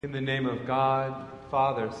In the name of God,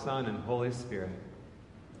 Father, Son, and Holy Spirit.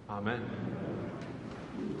 Amen.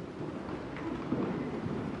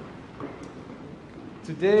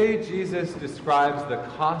 Today, Jesus describes the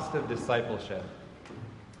cost of discipleship.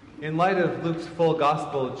 In light of Luke's full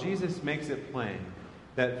gospel, Jesus makes it plain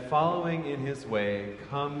that following in his way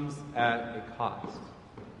comes at a cost.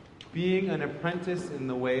 Being an apprentice in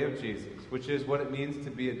the way of Jesus, which is what it means to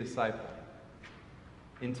be a disciple,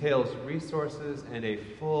 entails resources and a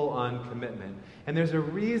full-on commitment. And there's a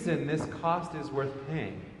reason this cost is worth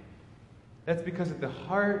paying. That's because at the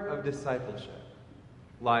heart of discipleship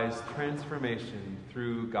lies transformation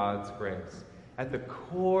through God's grace. At the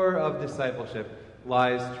core of discipleship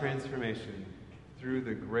lies transformation through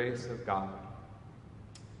the grace of God.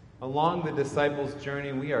 Along the disciples'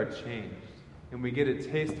 journey, we are changed, and we get a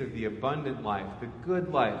taste of the abundant life, the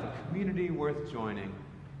good life, a community worth joining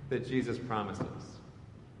that Jesus promises.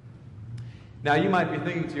 Now, you might be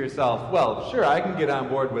thinking to yourself, well, sure, I can get on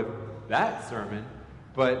board with that sermon,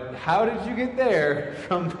 but how did you get there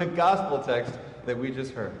from the gospel text that we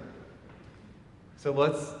just heard? So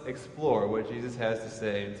let's explore what Jesus has to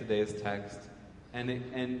say in today's text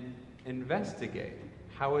and investigate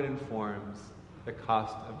how it informs the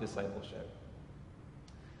cost of discipleship.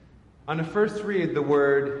 On a first read, the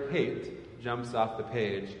word hate jumps off the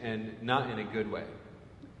page, and not in a good way.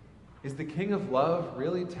 Is the King of Love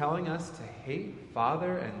really telling us to hate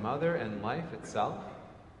father and mother and life itself?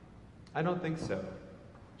 I don't think so.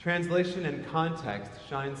 Translation and context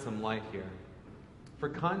shine some light here. For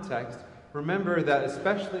context, remember that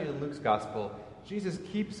especially in Luke's Gospel, Jesus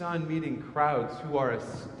keeps on meeting crowds who are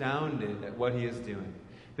astounded at what he is doing.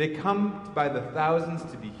 They come by the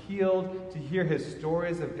thousands to be healed, to hear his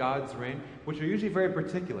stories of God's reign, which are usually very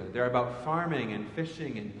particular. They're about farming and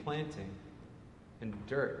fishing and planting and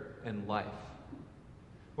dirt and life.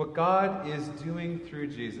 What God is doing through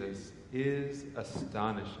Jesus is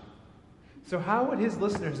astonishing. So how would his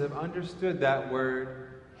listeners have understood that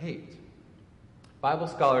word hate? Bible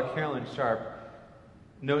scholar Carolyn Sharp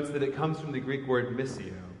notes that it comes from the Greek word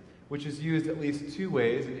missio, which is used at least two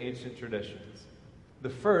ways in ancient traditions.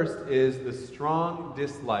 The first is the strong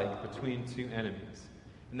dislike between two enemies.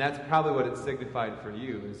 And that's probably what it signified for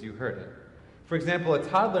you as you heard it. For example, a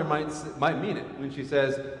toddler might mean it when she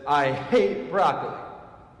says, "I hate broccoli."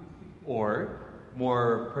 Or,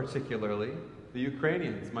 more particularly, the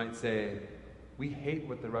Ukrainians might say, "We hate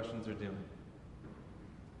what the Russians are doing."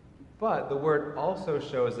 But the word also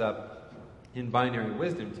shows up in binary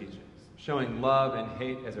wisdom teachings, showing love and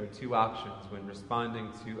hate as our two options when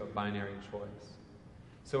responding to a binary choice.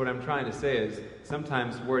 So what I'm trying to say is,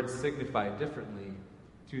 sometimes words signify differently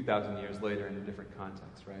 2,000 years later in a different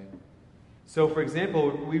context, right? So, for example,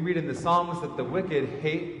 we read in the Psalms that the wicked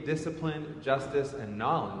hate discipline, justice, and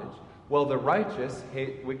knowledge, while the righteous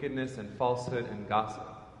hate wickedness and falsehood and gossip.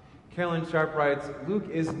 Carolyn Sharp writes, Luke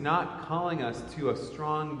is not calling us to a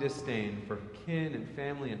strong disdain for kin and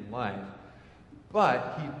family and life,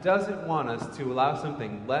 but he doesn't want us to allow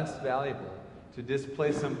something less valuable to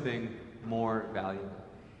displace something more valuable.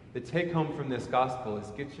 The take-home from this gospel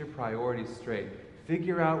is get your priorities straight.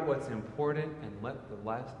 Figure out what's important and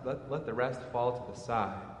let the rest fall to the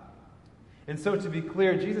side. And so, to be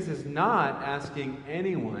clear, Jesus is not asking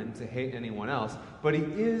anyone to hate anyone else, but he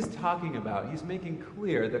is talking about, he's making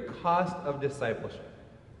clear the cost of discipleship.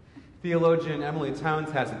 Theologian Emily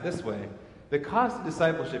Towns has it this way: the cost of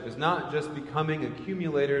discipleship is not just becoming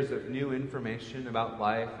accumulators of new information about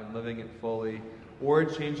life and living it fully, or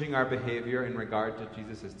changing our behavior in regard to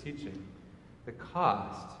Jesus' teaching. The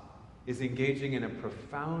cost is engaging in a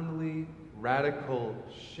profoundly radical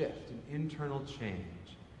shift, an internal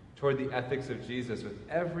change toward the ethics of Jesus with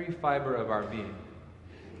every fiber of our being.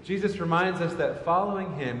 Jesus reminds us that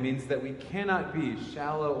following him means that we cannot be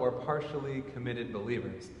shallow or partially committed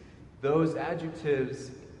believers. Those adjectives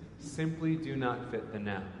simply do not fit the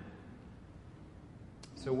noun.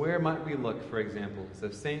 So where might we look for examples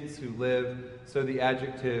of saints who live so the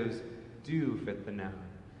adjectives do fit the noun,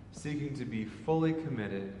 seeking to be fully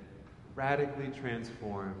committed, radically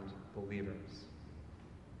transformed believers?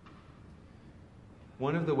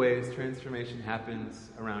 One of the ways transformation happens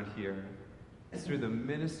around here is through the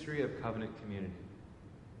ministry of Covenant Community.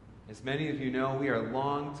 As many of you know, we are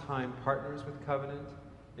longtime partners with Covenant.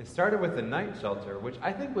 It started with the night shelter, which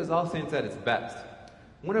I think was All Saints at its best.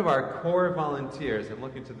 One of our core volunteers, I'm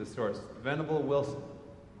looking to the source, Venable Wilson,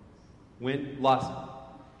 went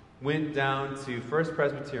down to First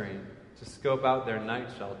Presbyterian to scope out their night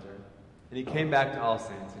shelter. And he came back to All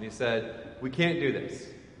Saints and he said, "We can't do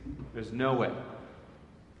this. There's no way.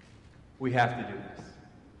 We have to do this."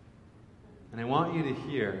 And I want you to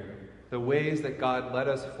hear the ways that God led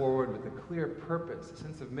us forward with a clear purpose, a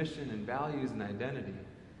sense of mission and values and identity,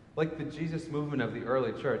 like the Jesus movement of the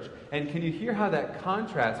early church. And can you hear how that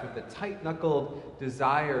contrasts with the tight-knuckled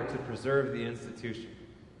desire to preserve the institution?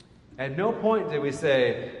 At no point did we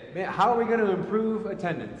say, man, how are we going to improve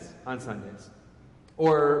attendance on Sundays?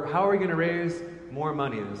 Or how are we going to raise more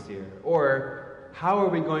money this year? Or how are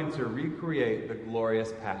we going to recreate the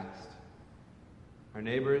glorious past? Our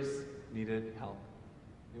neighbors needed help.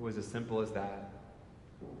 It was as simple as that.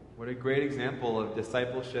 What a great example of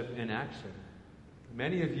discipleship in action.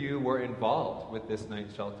 Many of you were involved with this night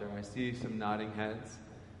shelter. I see some nodding heads.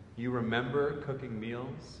 You remember cooking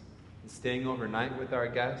meals and staying overnight with our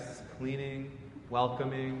guests, cleaning,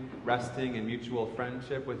 welcoming, resting in mutual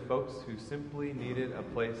friendship with folks who simply needed a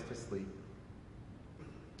place to sleep.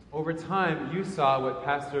 Over time, you saw what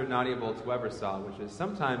Pastor Nadia Bolts-Weber saw, which is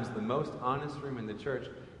sometimes the most honest room in the church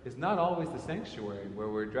is not always the sanctuary where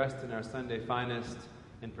we're dressed in our Sunday finest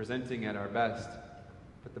and presenting at our best,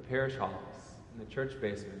 but the parish halls and the church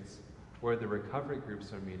basements where the recovery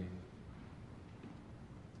groups are meeting.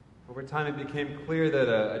 Over time, it became clear that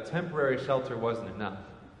a temporary shelter wasn't enough.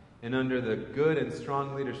 And under the good and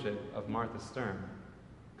strong leadership of Martha Stern,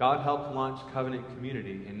 God helped launch Covenant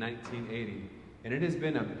Community in 1980, and it has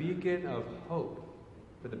been a beacon of hope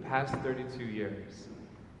for the past 32 years.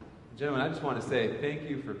 Gentlemen, I just want to say thank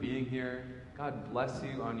you for being here. God bless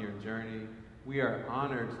you on your journey. We are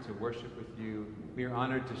honored to worship with you. We are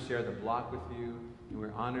honored to share the block with you, and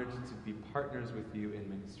we're honored to be partners with you in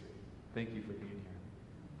ministry. Thank you for being here.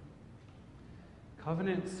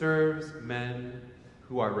 Covenant serves men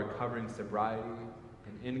who are recovering sobriety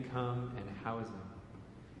and income and housing.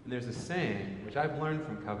 And there's a saying, which I've learned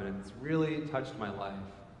from Covenant, that's really touched my life.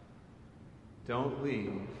 Don't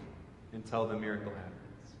leave until the miracle happens.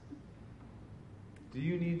 Do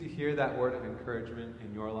you need to hear that word of encouragement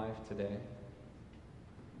in your life today?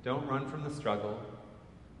 Don't run from the struggle.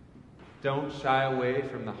 Don't shy away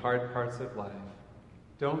from the hard parts of life.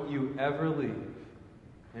 Don't you ever leave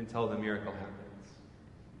until the miracle happens.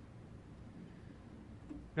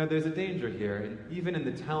 Now, there's a danger here, and even in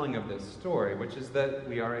the telling of this story, which is that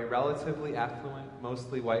we are a relatively affluent,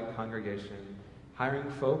 mostly white congregation, hiring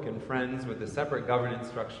folk and friends with a separate governance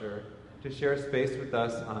structure to share space with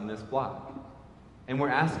us on this block. And we're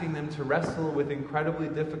asking them to wrestle with incredibly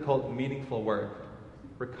difficult, meaningful work,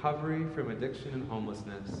 recovery from addiction and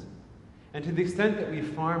homelessness. And to the extent that we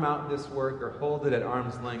farm out this work or hold it at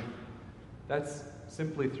arm's length, that's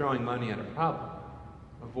simply throwing money at a problem,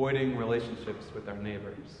 avoiding relationships with our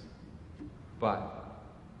neighbors. But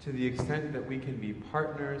to the extent that we can be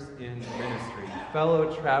partners in ministry,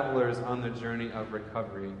 fellow travelers on the journey of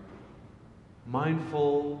recovery,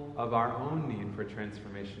 mindful of our own need for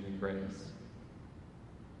transformation and grace,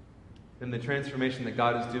 then the transformation that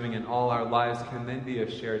God is doing in all our lives can then be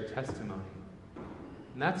a shared testimony.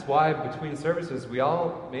 And that's why between services we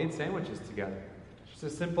all made sandwiches together. Just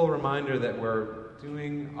a simple reminder that we're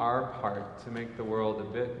doing our part to make the world a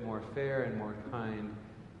bit more fair and more kind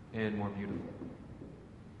and more beautiful.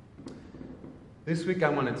 This week I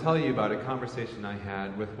want to tell you about a conversation I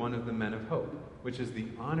had with one of the Men of Hope, which is the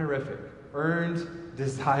honorific, earned,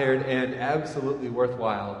 desired, and absolutely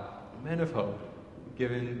worthwhile Men of Hope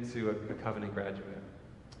given to a Covenant graduate.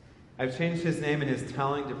 I've changed his name in his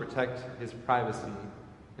telling to protect his privacy,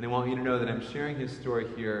 and I want you to know that I'm sharing his story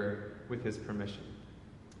here with his permission.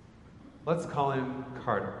 Let's call him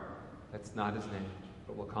Carter. That's not his name,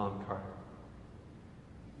 but we'll call him Carter.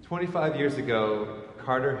 25 years ago,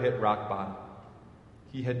 Carter hit rock bottom.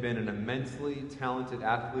 He had been an immensely talented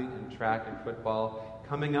athlete in track and football,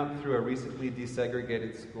 coming up through a recently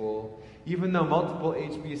desegregated school, even though multiple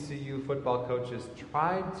HBCU football coaches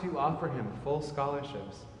tried to offer him full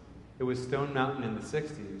scholarships. It was Stone Mountain in the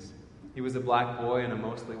 60s. He was a black boy in a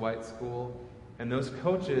mostly white school, and those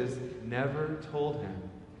coaches never told him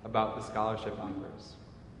about the scholarship offers.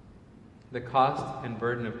 The cost and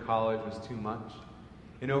burden of college was too much,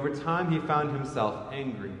 and over time he found himself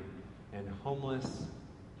angry and homeless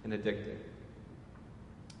and addicted.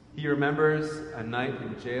 He remembers a night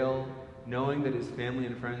in jail, knowing that his family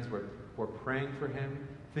and friends were praying for him,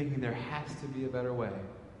 thinking there has to be a better way.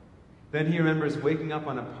 Then he remembers waking up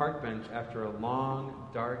on a park bench after a long,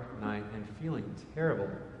 dark night and feeling terrible.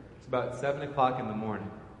 It's about 7 o'clock in the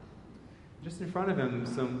morning. Just in front of him,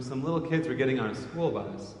 some little kids were getting on a school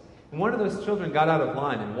bus. And one of those children got out of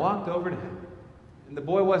line and walked over to him. And the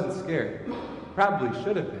boy wasn't scared. Probably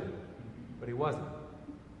should have been, but he wasn't.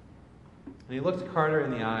 And he looked Carter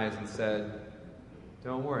in the eyes and said,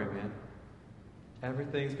 "Don't worry, man.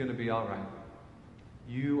 Everything's going to be all right.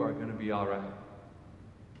 You are going to be all right."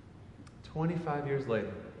 25 years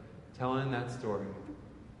later, telling that story,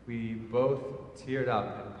 we both teared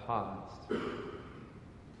up and paused.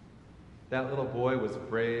 That little boy was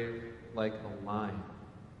brave like a lion.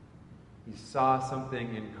 He saw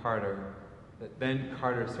something in Carter that then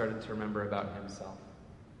Carter started to remember about himself.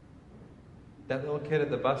 That little kid at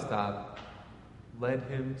the bus stop led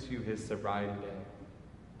him to his sobriety day,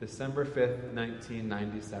 December 5th,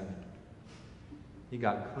 1997. He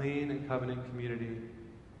got clean at Covenant Community.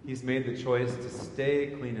 He's made the choice to stay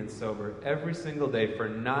clean and sober every single day for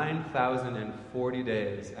 9,040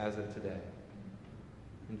 days as of today.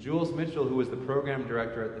 And Jules Mitchell, who was the program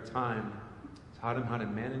director at the time, taught him how to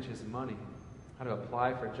manage his money, how to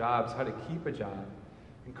apply for jobs, how to keep a job.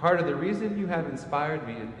 And Carter, the reason you have inspired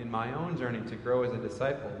me in my own journey to grow as a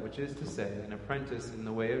disciple, which is to say, an apprentice in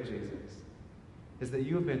the way of Jesus, is that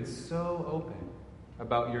you have been so open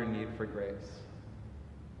about your need for grace.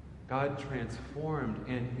 God transformed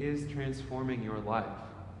and is transforming your life.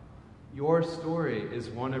 Your story is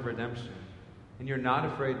one of redemption, and you're not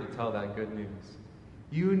afraid to tell that good news.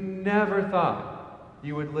 You never thought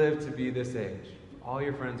you would live to be this age. All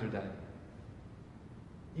your friends are dead.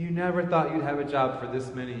 You never thought you'd have a job for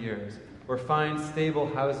this many years, or find stable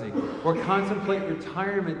housing, or contemplate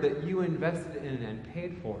retirement that you invested in and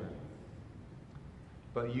paid for.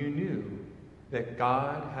 But you knew that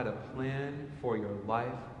God had a plan for your life,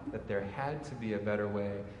 that there had to be a better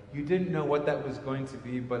way. You didn't know what that was going to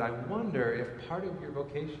be, but I wonder if part of your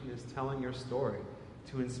vocation is telling your story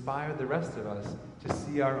to inspire the rest of us to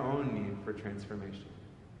see our own need for transformation.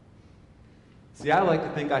 See, I like to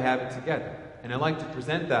think I have it together, and I like to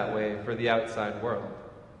present that way for the outside world.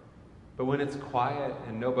 But when it's quiet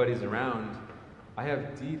and nobody's around, I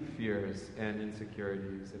have deep fears and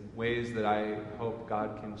insecurities and ways that I hope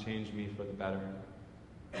God can change me for the better.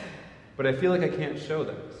 But I feel like I can't show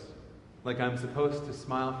those. Like I'm supposed to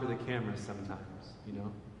smile for the camera sometimes, you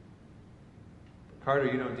know? But Carter,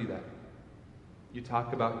 you don't do that. You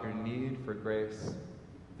talk about your need for grace,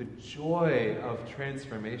 the joy of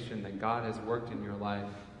transformation that God has worked in your life.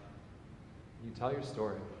 You tell your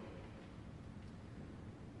story.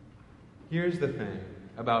 Here's the thing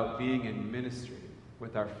about being in ministry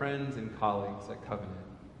with our friends and colleagues at Covenant.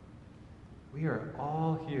 We are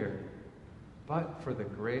all here but for the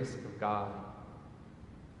grace of God.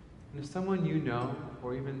 And if someone you know,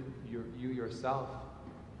 or even you yourself,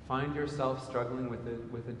 find yourself struggling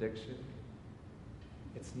with addiction,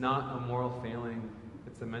 it's not a moral failing,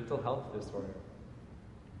 it's a mental health disorder.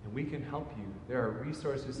 And we can help you. There are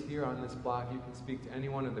resources here on this block. You can speak to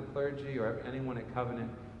anyone of the clergy or anyone at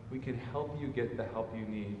Covenant. We can help you get the help you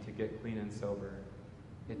need to get clean and sober.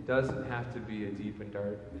 It doesn't have to be a deep and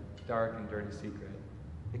dark and dirty secret.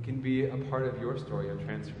 It can be a part of your story of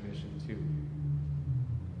transformation too.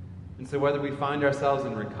 And so whether we find ourselves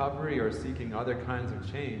in recovery or seeking other kinds of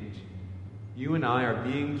change, you and I are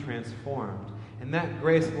being transformed. And that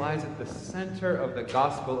grace lies at the center of the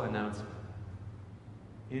gospel announcement.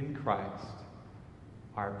 In Christ,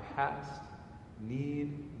 our past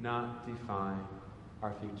need not define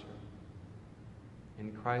our future.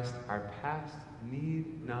 In Christ, our past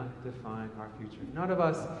need not define our future. None of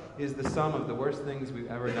us is the sum of the worst things we've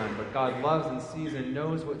ever done, but God loves and sees and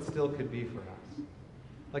knows what still could be for us.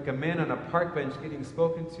 Like a man on a park bench getting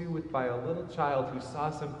spoken to by a little child who saw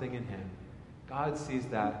something in him. God sees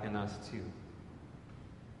that in us too.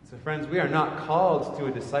 So friends, we are not called to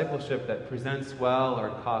a discipleship that presents well or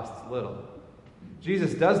costs little.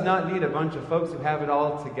 Jesus does not need a bunch of folks who have it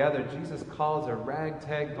all together. Jesus calls a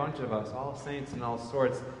ragtag bunch of us, all saints and all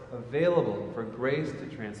sorts, available for grace to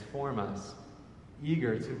transform us,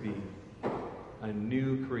 eager to be a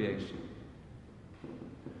new creation.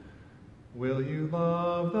 Will you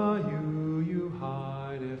love the you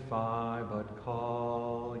hide if I but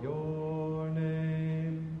call your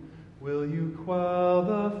name? Will you quell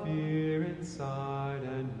the fear inside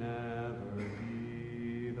and never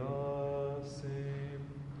be the same?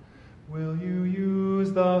 Will you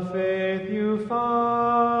use the faith you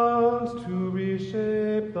found to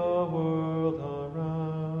reshape the world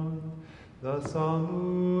around? Thus I'll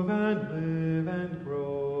move and live and grow